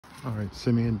All right,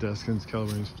 Simeon Deskin's, Keller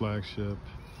Williams flagship.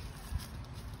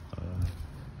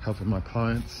 Helping my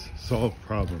clients solve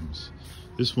problems.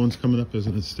 This one's coming up as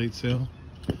an estate sale.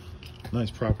 Nice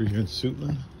property here in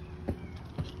Suitland.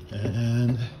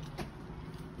 And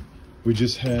we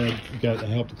just got to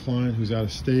help the client who's out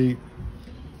of state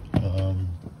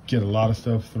get a lot of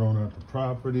stuff thrown out the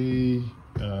property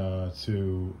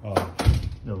to one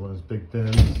of those big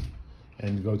bins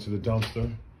and go to the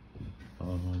dumpster.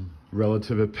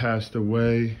 Relative had passed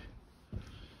away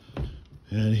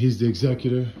and he's the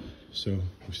executor, so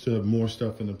we still have more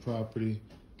stuff in the property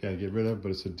gotta get rid of, but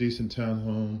it's a decent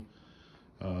townhome,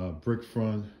 brick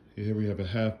front. Here we have a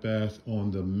half bath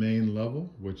on the main level,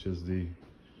 which is the,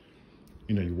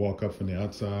 you walk up from the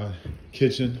outside.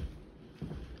 Kitchen,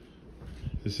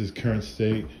 this is current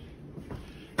state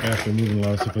after moving a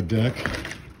lot of stuff, a deck.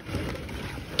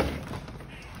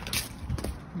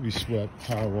 We swept,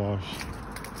 power wash.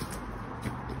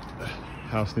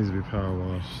 House needs to be power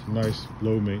washed. Nice,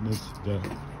 low maintenance deck.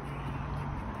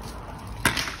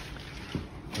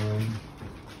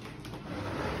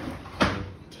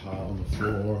 Tile on the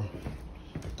floor.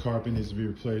 Carpet needs to be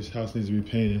replaced. House needs to be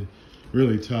painted.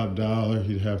 Really top dollar.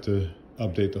 You'd have to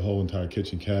update the whole entire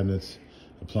kitchen cabinets,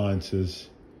 appliances,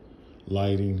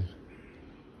 lighting.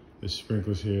 There's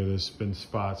sprinklers here. There's been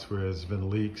spots where there's been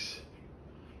leaks.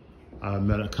 I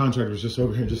met a contractor was just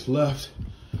over here, just left.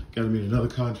 Got to meet another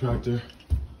contractor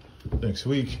next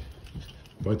week.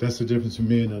 But that's the difference with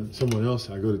me and someone else.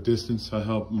 I go the distance. I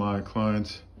help my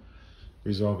clients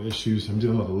resolve issues. I'm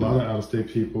dealing with a lot of out-of-state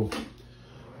people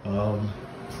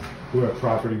who have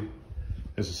property.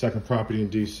 There's a second property in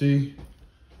DC.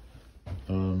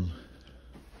 So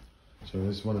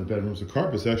this is one of the bedrooms. The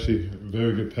carpet's actually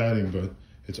very good padding, but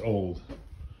it's old.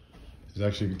 There's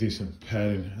actually decent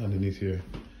padding underneath here.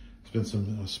 There's been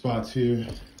some spots here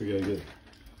we gotta get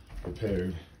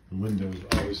repaired. The windows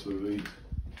obviously leaked.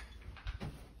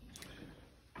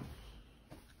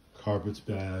 Carpet's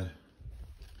bad.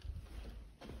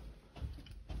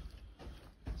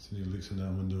 See leaks in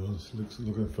that window.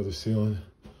 Looking for the ceiling.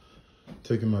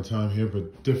 Taking my time here,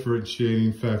 but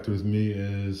differentiating factor with me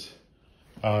is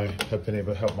I have been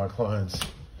able to help my clients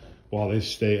while they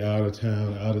stay out of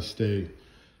town, out of state,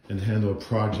 and handle a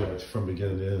project from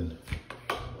beginning to end.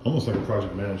 Almost like a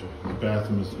project manager. The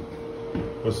bathroom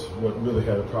was what really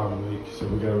had a problem leak, so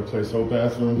we got to replace the whole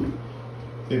bathroom.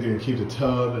 I think they can keep the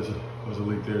tub. There's a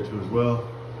leak there too as well.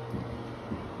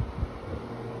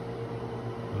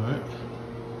 All right.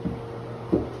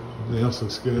 Everything else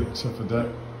looks good except for that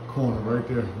corner right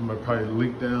there. It might probably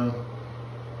leak down.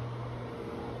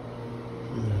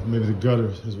 Yeah, maybe the gutter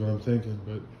is what I'm thinking,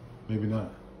 but maybe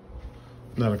not.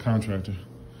 Not a contractor.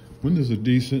 Windows are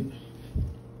decent.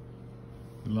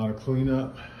 A lot of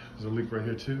cleanup. There's a leak right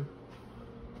here too.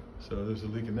 So there's a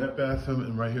leak in that bathroom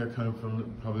and right here coming from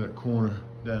probably that corner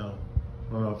down.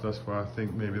 I don't know if that's why I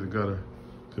think maybe the gutter.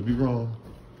 Could be wrong.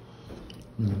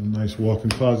 Nice walk-in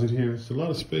closet here. It's a lot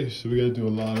of space, so we gotta do a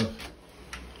lot of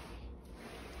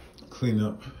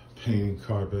cleanup, painting,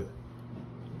 carpet.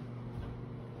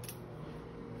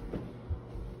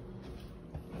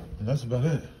 And that's about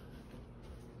it.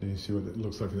 Then you see what it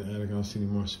looks like in the attic. I don't see any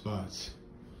more spots.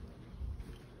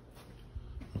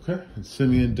 Okay, it's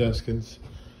Simeon Deskin's.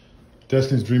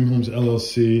 Deskin's Dream Homes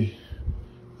LLC.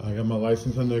 I got my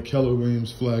license under Keller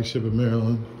Williams flagship in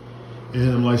Maryland.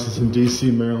 And I'm licensed in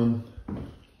DC, Maryland.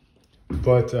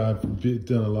 But I've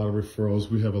done a lot of referrals.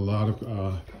 We have a lot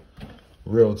of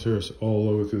realtors all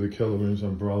over through the Keller Williams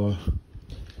umbrella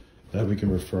that we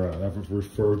can refer out. I've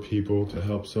referred people to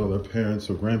help sell their parents'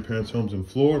 or grandparents' homes in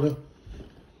Florida.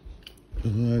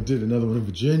 And I did another one in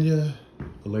Virginia.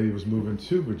 The lady was moving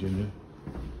to Virginia.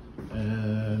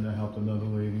 And I helped another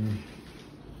lady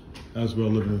as well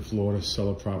living in Florida sell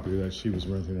a property that she was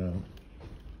renting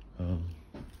out.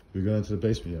 We got into the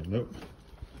basement yet? Nope.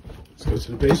 Let's go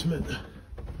to the basement.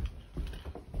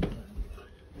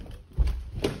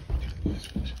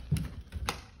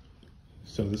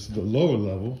 So this is the lower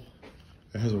level.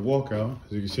 It has a walkout.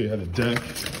 As you can see, it had a deck.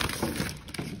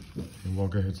 And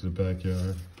walk out here to the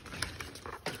backyard.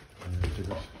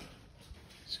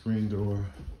 Screen door.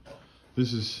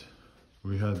 This is,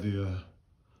 we had the,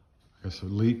 I guess a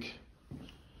leak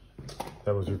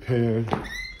that was repaired.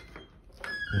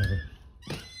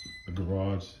 The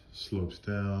garage slopes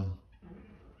down.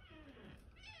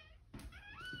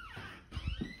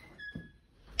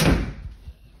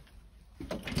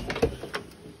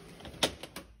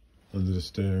 Under the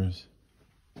stairs.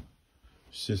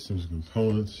 Systems and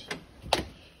components.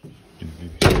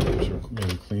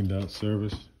 Maybe cleaned out,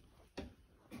 service.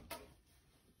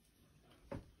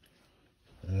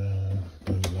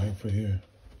 There's a light for here.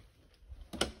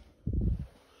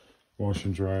 Wash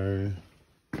and dry area.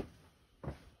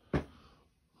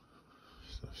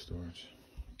 Stuff storage.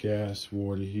 Gas,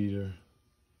 water heater.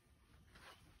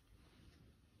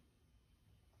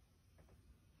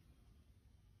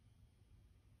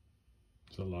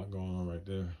 There's a lot going on right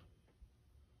there.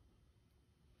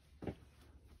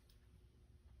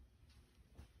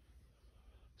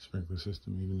 Sprinkler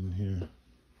system even in here.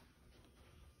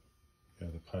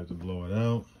 Got the pipe to blow it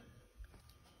out.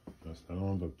 That's not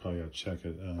on, but probably gotta check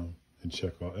it and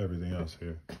check out everything else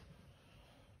here.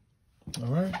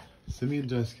 All right, Simeon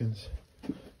Deskins,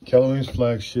 Keller Williams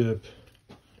flagship,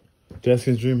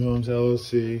 Deskins Dream Homes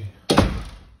LLC,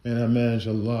 and I manage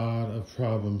a lot of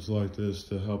problems like this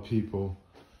to help people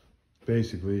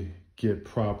basically get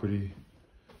property,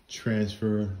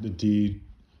 transfer the deed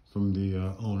from the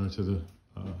owner to the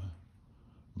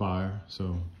buyer.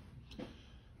 So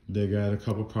they got a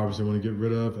couple properties they want to get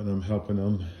rid of, and I'm helping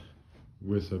them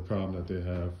with a problem that they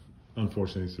have,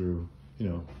 unfortunately, through, you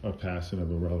know, a passing of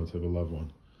a relative, a loved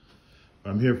one.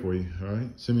 I'm here for you, all right?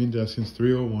 Simeon Deskins,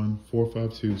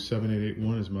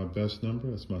 301-452-7881 is my best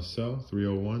number. That's my cell,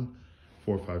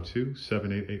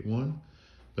 301-452-7881.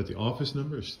 But the office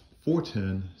number is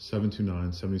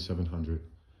 410-729-7700.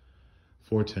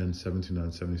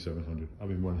 410-729-7700. I'll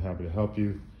be more than happy to help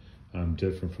you. I'm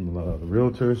different from a lot of other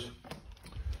realtors.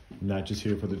 I'm not just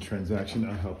here for the transaction.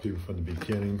 I help people from the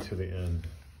beginning to the end.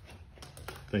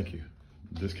 Thank you.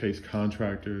 In this case,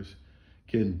 contractors,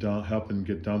 helping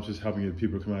get dumpsters, helping get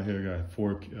people come out here. I got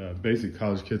 4 basic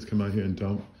college kids come out here and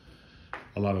dump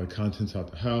a lot of the contents out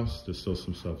the house. There's still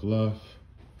some stuff left.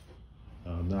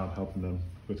 Now I'm helping them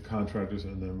with contractors,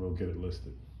 and then we'll get it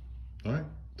listed. All right,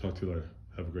 talk to you later.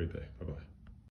 Have a great day. Bye-bye.